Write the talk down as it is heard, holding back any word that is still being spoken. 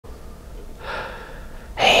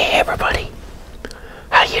everybody,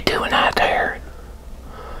 how you doing out there?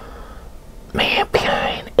 Man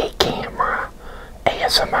behind a camera,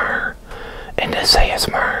 ASMR, and this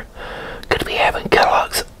ASMR could be having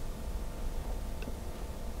Kellogg's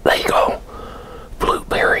Eggo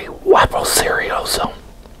blueberry waffle cereal, so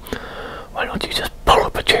why don't you just pull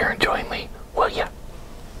up a chair and join me, will ya?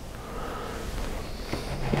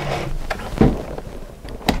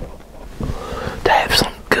 To have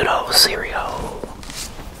some good old cereal.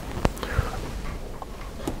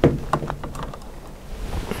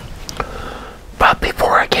 But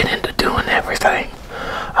before I get into doing everything,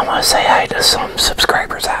 I want to say hi to some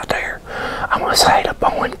subscribers out there. I want to say hi to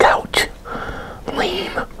Bowen Couch,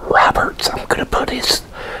 Liam Roberts. I'm going to put his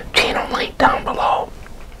channel link down below.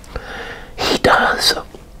 He does,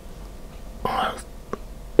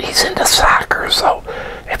 he's into soccer, so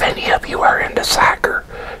if any of you are into soccer,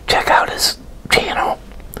 check out his channel.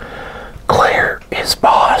 Claire, his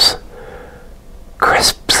boss,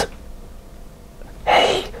 Crisps,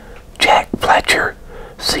 hey, Jack Fletcher,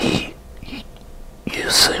 see you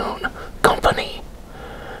soon, company,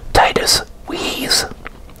 Titus Wees,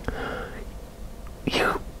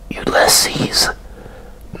 Ulysses,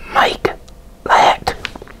 Mike Latt,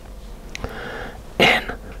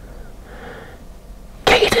 and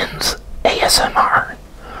Caden's ASMR.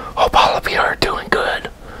 Hope all of you are doing good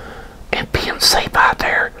and being safe out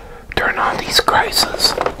there during all these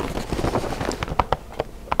crises.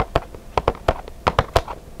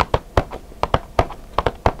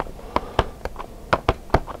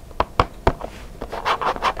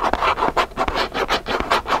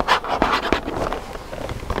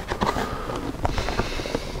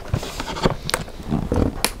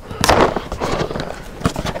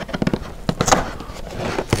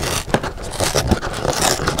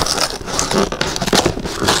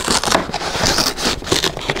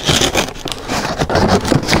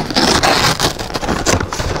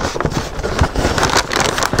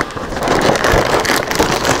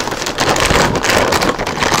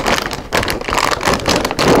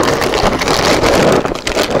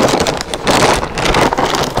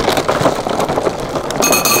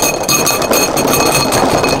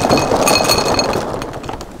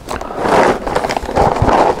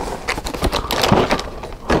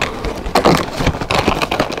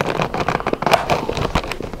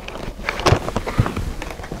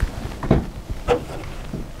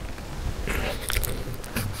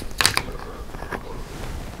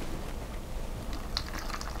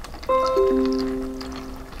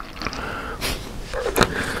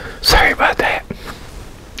 Sorry about that.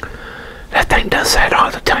 That thing does that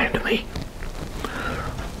all the time to me.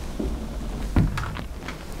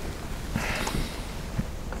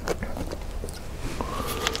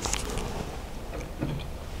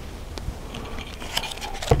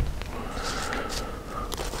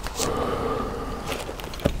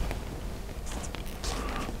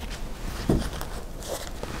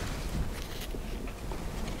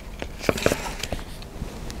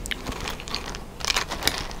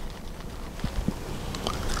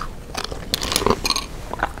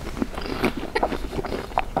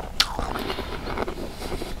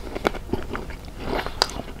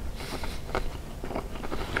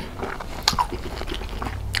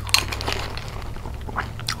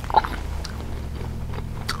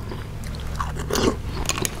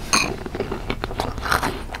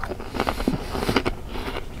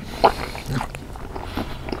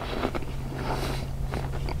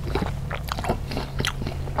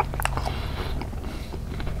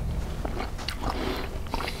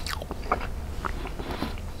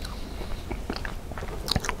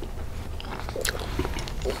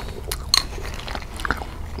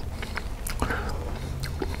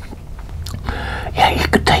 Yeah, you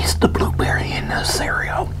could taste the blueberry in the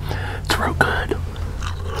cereal. It's real good.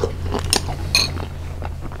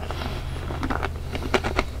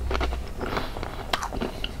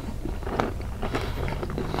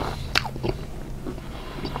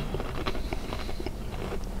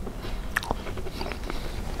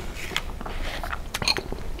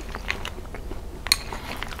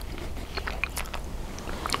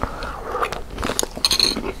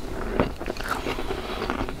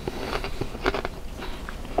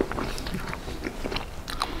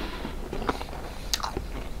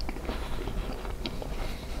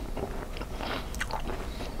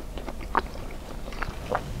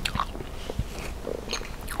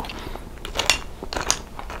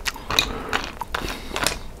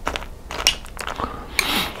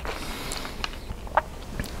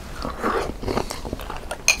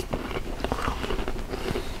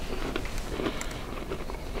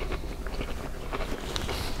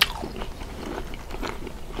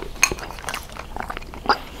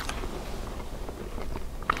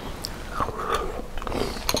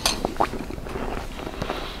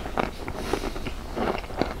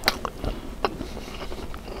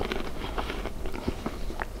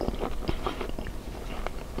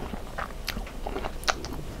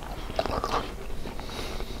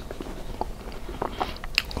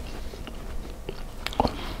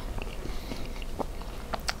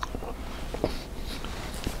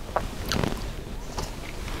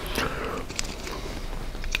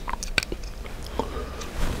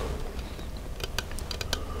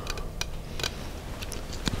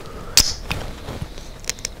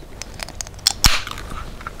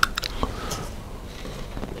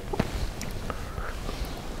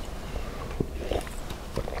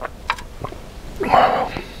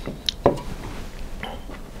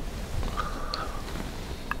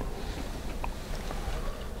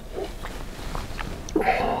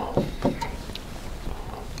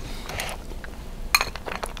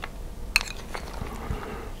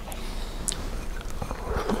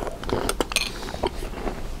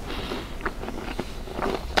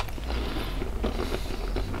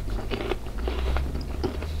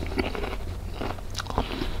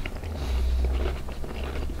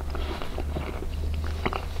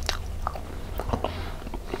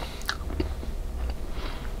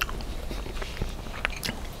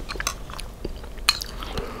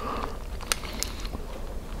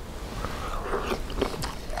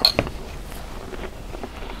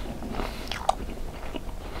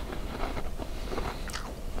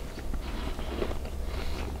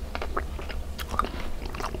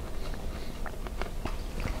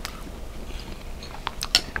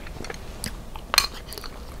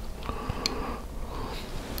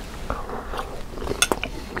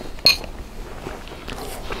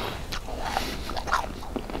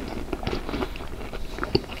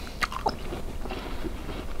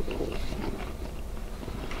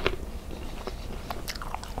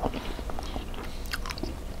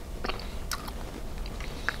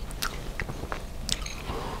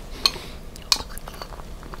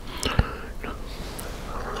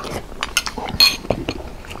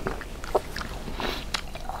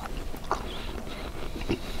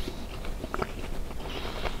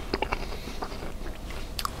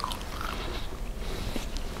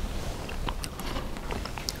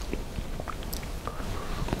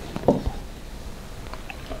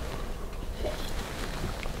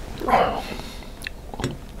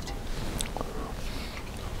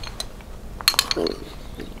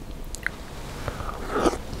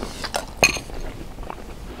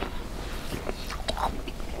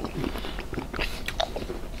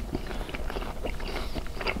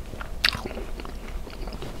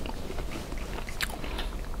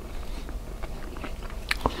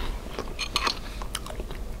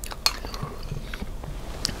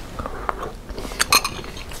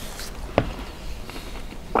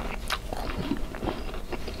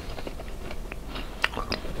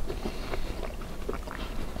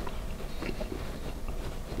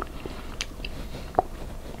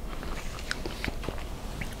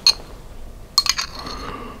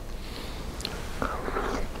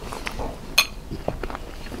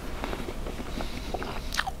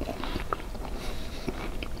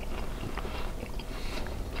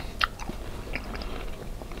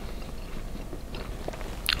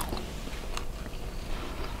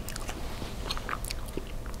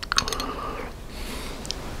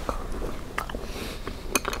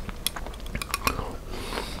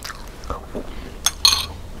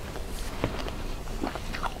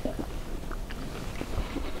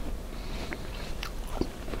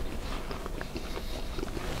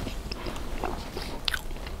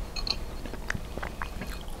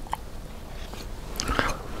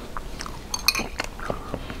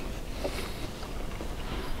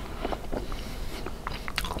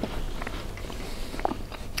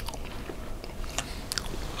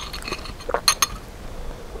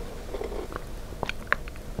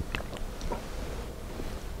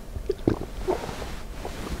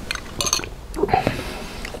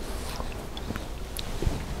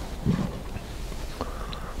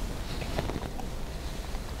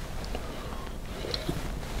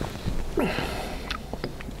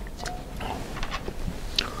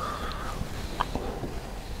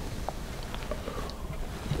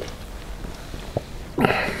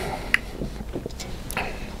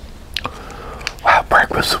 Wow,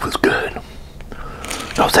 breakfast was good.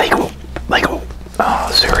 Those Eggo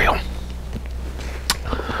cereal. It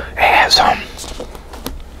has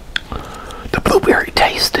the blueberry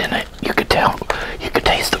taste in it. You could tell. You could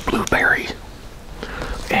taste the blueberry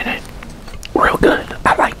in it. Real good.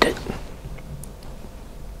 I liked it.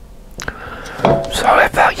 So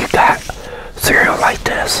if you got cereal like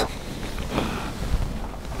this,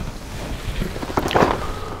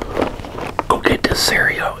 go get this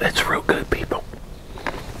cereal. It's real good, people.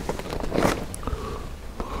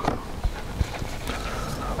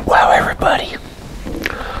 Well, everybody,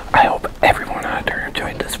 I hope everyone out there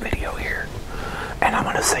enjoyed this video here. And I'm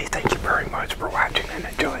going to say thank you very much for watching and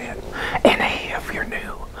enjoying it. And hey, if you're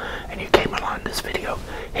new and you came along this video,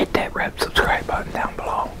 hit that red subscribe button down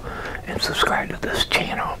below and subscribe to this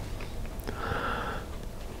channel.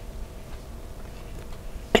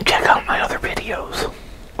 And check out my other videos.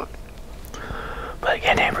 But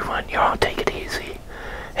again, everyone, y'all take it easy.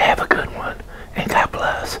 Have a good one. And God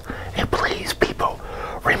bless. And please, people,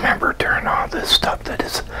 remember during all this stuff that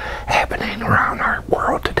is happening around our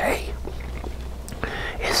world today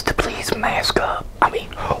is to please mask up.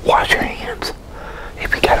 Wash your hands.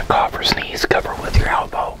 If you got a cough or sneeze, cover with your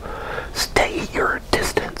elbow. Stay your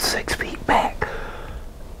distance 6 feet back.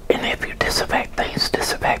 And if you disinfect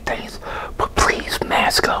things. But please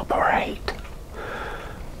mask up, alright?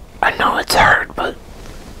 I know it's hard, but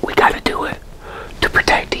we gotta do it to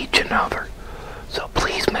protect each another. So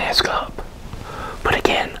please mask up. But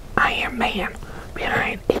again, I am man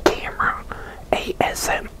behind a camera,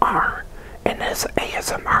 ASMR, and this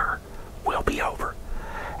ASMR will be over.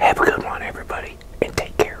 Have a good one, everybody.